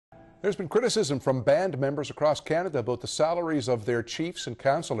There's been criticism from band members across Canada about the salaries of their chiefs and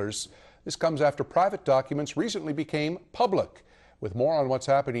councillors. This comes after private documents recently became public. With more on what's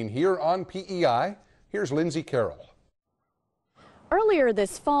happening here on PEI, here's Lindsay Carroll. Earlier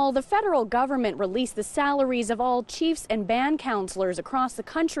this fall, the federal government released the salaries of all chiefs and band councillors across the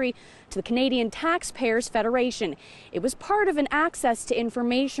country to the Canadian Taxpayers Federation. It was part of an access to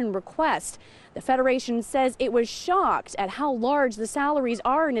information request. The Federation says it was shocked at how large the salaries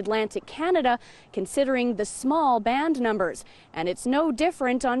are in Atlantic Canada, considering the small band numbers. And it's no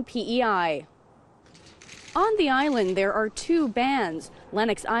different on PEI. On the island, there are two bands.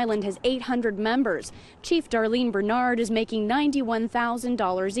 Lennox Island has 800 members. Chief Darlene Bernard is making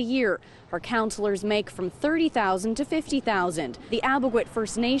 $91,000 a year. Her councillors make from $30,000 to $50,000. The Abogwit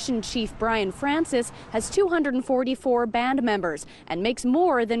First Nation Chief Brian Francis has 244 band members and makes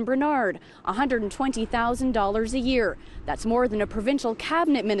more than Bernard, $120,000 a year. That's more than a provincial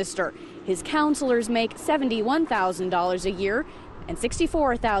cabinet minister. His councillors make $71,000 a year and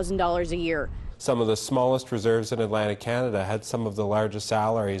 $64,000 a year. Some of the smallest reserves in Atlantic Canada had some of the largest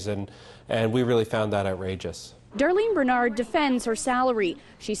salaries, and we really found that outrageous. Darlene Bernard defends her salary.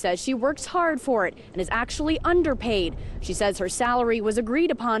 She says she works hard for it and is actually underpaid. She says her salary was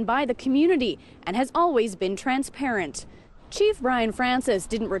agreed upon by the community and has always been transparent. Chief Brian Francis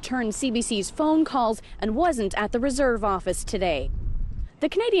didn't return CBC's phone calls and wasn't at the reserve office today. The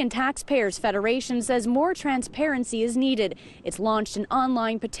Canadian Taxpayers Federation says more transparency is needed. It's launched an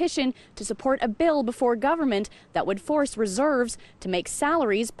online petition to support a bill before government that would force reserves to make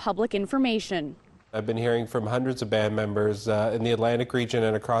salaries public information. I've been hearing from hundreds of band members in the Atlantic region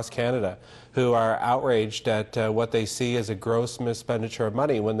and across Canada who are outraged at what they see as a gross misexpenditure of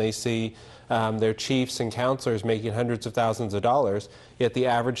money when they see their chiefs and councillors making hundreds of thousands of dollars, yet the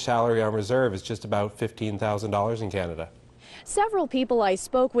average salary on reserve is just about $15,000 in Canada. Several people I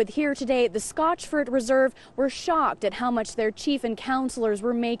spoke with here today at the Scotchford Reserve were shocked at how much their chief and councillors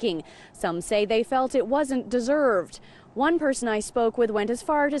were making. Some say they felt it wasn't deserved. One person I spoke with went as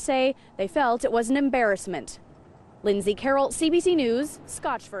far to say they felt it was an embarrassment. Lindsay Carroll, CBC News,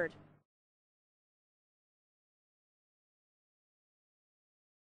 Scotchford.